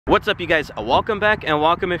What's up, you guys? Welcome back and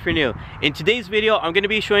welcome if you're new. In today's video, I'm going to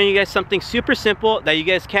be showing you guys something super simple that you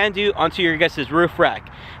guys can do onto your guys' roof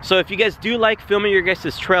rack. So if you guys do like filming your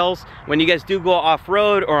guys' trails, when you guys do go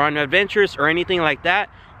off-road or on adventures or anything like that,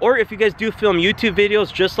 or if you guys do film YouTube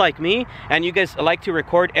videos just like me and you guys like to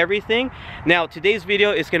record everything, now today's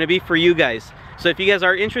video is going to be for you guys. So if you guys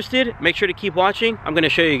are interested, make sure to keep watching. I'm going to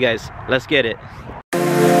show you guys. Let's get it.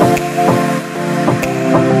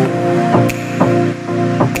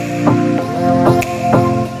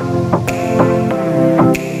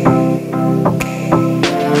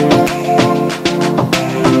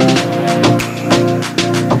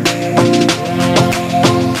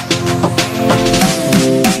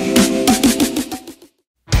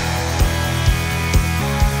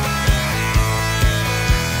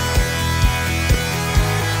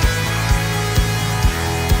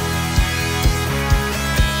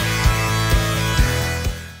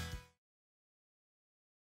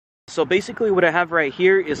 So basically what I have right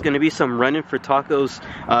here is going to be some Running for Tacos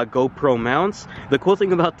GoPro mounts. The cool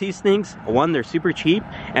thing about these things, one, they're super cheap,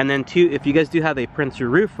 and then two, if you guys do have a PRINSU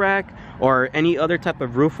roof rack or any other type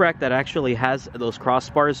of roof rack that actually has those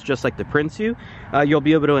crossbars just like the PRINSU, you'll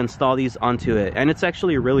be able to install these onto it. And it's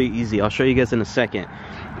actually really easy. I'll show you guys in a second.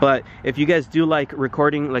 But if you guys do like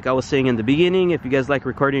recording, like I was saying in the beginning, if you guys like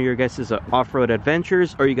recording your guys' off-road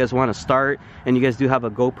adventures, or you guys want to start and you guys do have a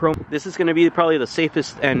GoPro, this is going to be probably the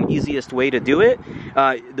safest and easiest way to do it.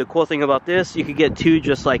 The cool thing about this, you could get two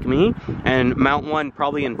just like me and mount one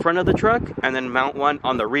probably in front of the truck and then mount one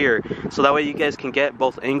on the rear. So that way you guys can get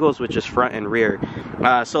both angles, which is front and rear.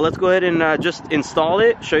 So let's go ahead and just install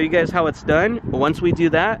it, show you guys how it's done. Once we do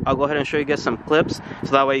that, I'll go ahead and show you guys some clips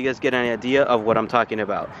so that way you guys get an idea of what I'm talking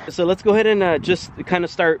about. So let's go ahead and just kind of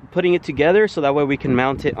start putting it together so that way we can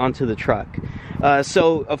mount it onto the truck.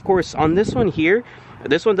 So of course on this one here,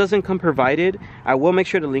 this one doesn't come provided. I will make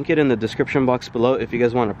sure to link it in the description box below if you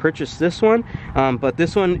guys want to purchase this one. But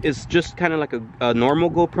this one is just kind of like a normal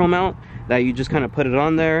GoPro mount that you just kind of put it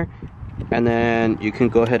on there and then you can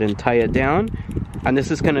go ahead and tie it down. And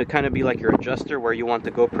this is going to kind of be like your adjuster where you want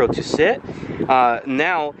the GoPro to sit.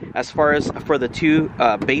 Now, as far as for the two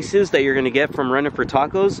bases that you're going to get from Running for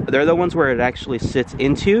Tacos, they're the ones where it actually sits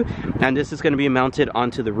into, and this is going to be mounted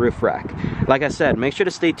onto the roof rack. Like I said, make sure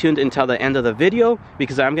to stay tuned until the end of the video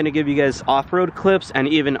because I'm going to give you guys off-road clips and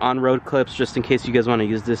even on-road clips just in case you guys want to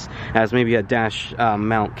use this as maybe a dash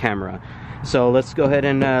mount camera. So let's go ahead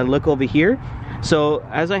and look over here. So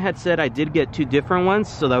as I had said, I did get two different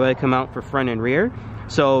ones so that way I come out for front and rear.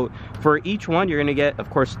 So for each one, you're gonna get, of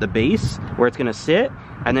course, the base where it's gonna sit,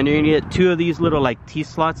 and then you're gonna get two of these little like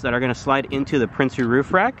T-slots that are gonna slide into the PRINSU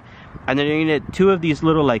roof rack, and then you're gonna get two of these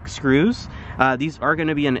little like screws. These are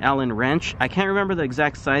gonna be an Allen wrench. I can't remember the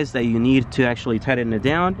exact size that you need to actually tighten it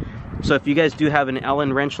down. So if you guys do have an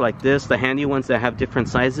Allen wrench like this, the handy ones that have different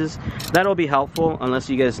sizes, that'll be helpful. Unless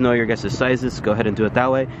you guys know your guys' sizes, go ahead and do it that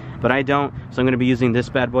way. But I don't, so I'm going to be using this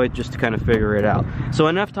bad boy just to kind of figure it out. So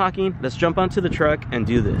enough talking, let's jump onto the truck and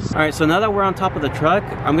do this. Alright, so now that we're on top of the truck,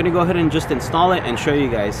 I'm going to go ahead and just install it and show you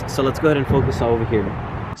guys. So let's go ahead and focus over here.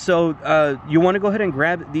 So you want to go ahead and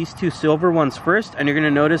grab these two silver ones first, and you're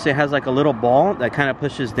going to notice it has like a little ball that kind of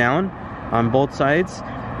pushes down on both sides.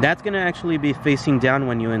 That's going to actually be facing down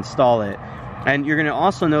when you install it. And you're going to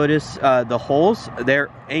also notice the holes, they're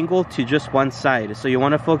angled to just one side. So you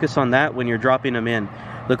want to focus on that when you're dropping them in.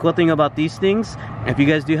 The cool thing about these things, if you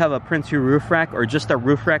guys do have a PRINSU roof rack or just a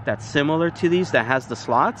roof rack that's similar to these that has the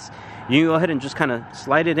slots, you can go ahead and just kind of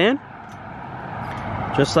slide it in.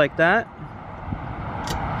 Just like that.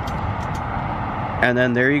 And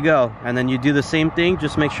then there you go. And then you do the same thing,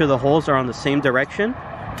 just make sure the holes are on the same direction.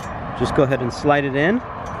 Just go ahead and slide it in.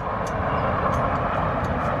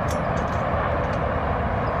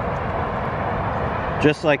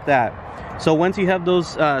 Just like that. So once you have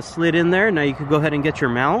those slid in there, now you can go ahead and get your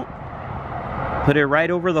mount. Put it right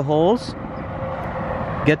over the holes.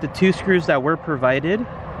 Get the two screws that were provided.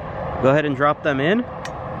 Go ahead and drop them in.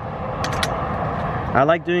 I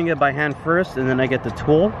like doing it by hand first and then I get the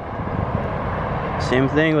tool. Same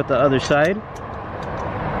thing with the other side.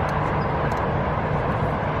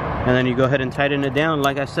 And then you go ahead and tighten it down.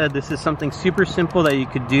 Like I said, this is something super simple that you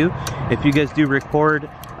could do if you guys do record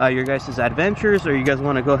your guys' adventures, or you guys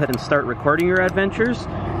want to go ahead and start recording your adventures.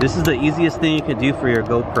 This is the easiest thing you could do for your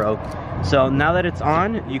GoPro. So now that it's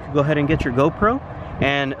on, you can go ahead and get your GoPro.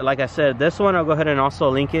 And like I said, this one I'll go ahead and also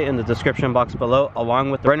link it in the description box below, along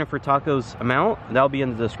with the Running for Tacos mount. That'll be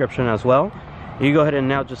in the description as well. You go ahead and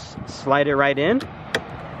now just slide it right in,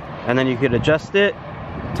 and then you could adjust it,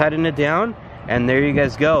 tighten it down, and there you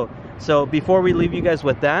guys go. So before we leave you guys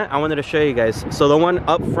with that, I wanted to show you guys. So the one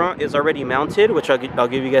up front is already mounted, which I'll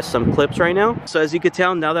give you guys some clips right now. So as you can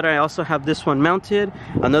tell, now that I also have this one mounted,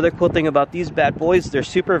 another cool thing about these bad boys, they're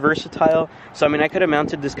super versatile. So I mean, I could have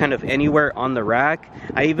mounted this kind of anywhere on the rack.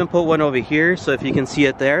 I even put one over here, so if you can see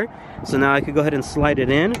it there. So now I could go ahead and slide it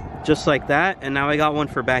in just like that, and now I got one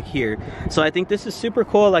for back here. So I think this is super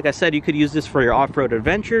cool. Like I said, you could use this for your off-road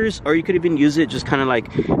adventures, or you could even use it just kind of like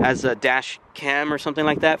as a dash cam or something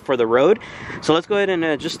like that for the road. So let's go ahead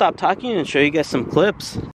and just stop talking and show you guys some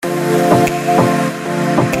clips.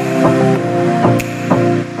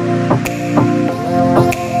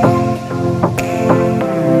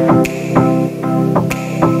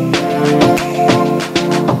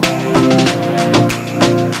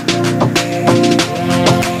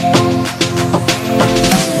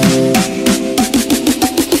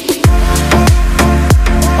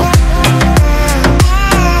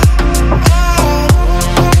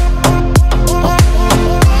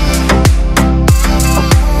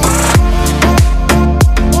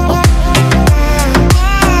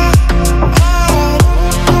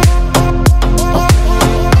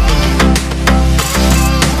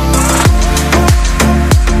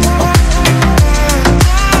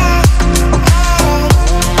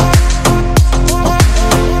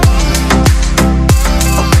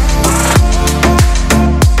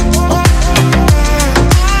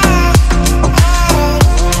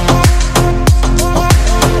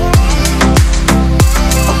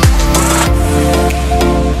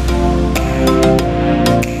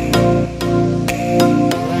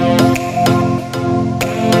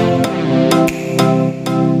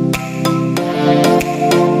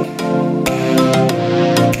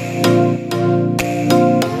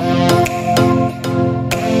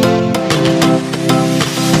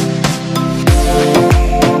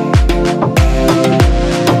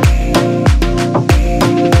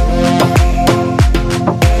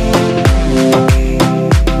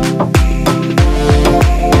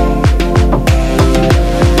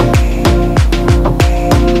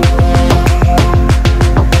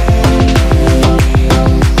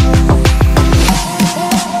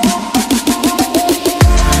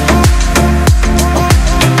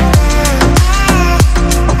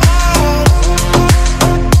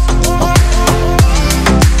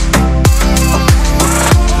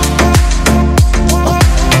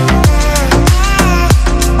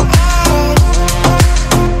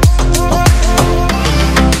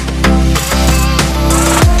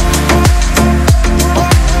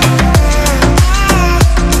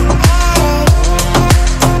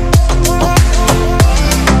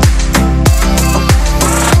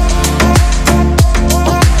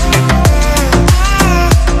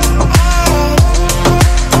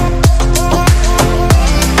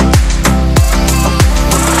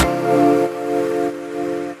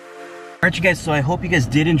 Alright you guys, so I hope you guys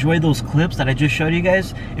did enjoy those clips that I just showed you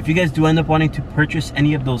guys. If you guys do end up wanting to purchase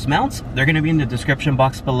any of those mounts, they're going to be in the description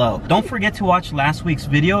box below. Don't forget to watch last week's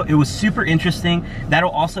video. It was super interesting.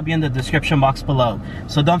 That'll also be in the description box below.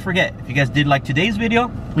 So don't forget, if you guys did like today's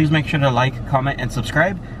video, please make sure to like, comment, and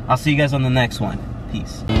subscribe. I'll see you guys on the next one.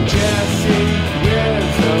 Peace. Jesse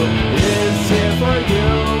Rizo is here for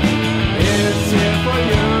you. It's here for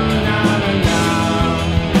you.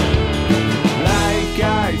 Like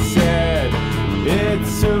I said, it's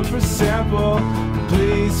super simple.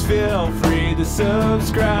 Please feel free to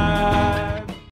subscribe.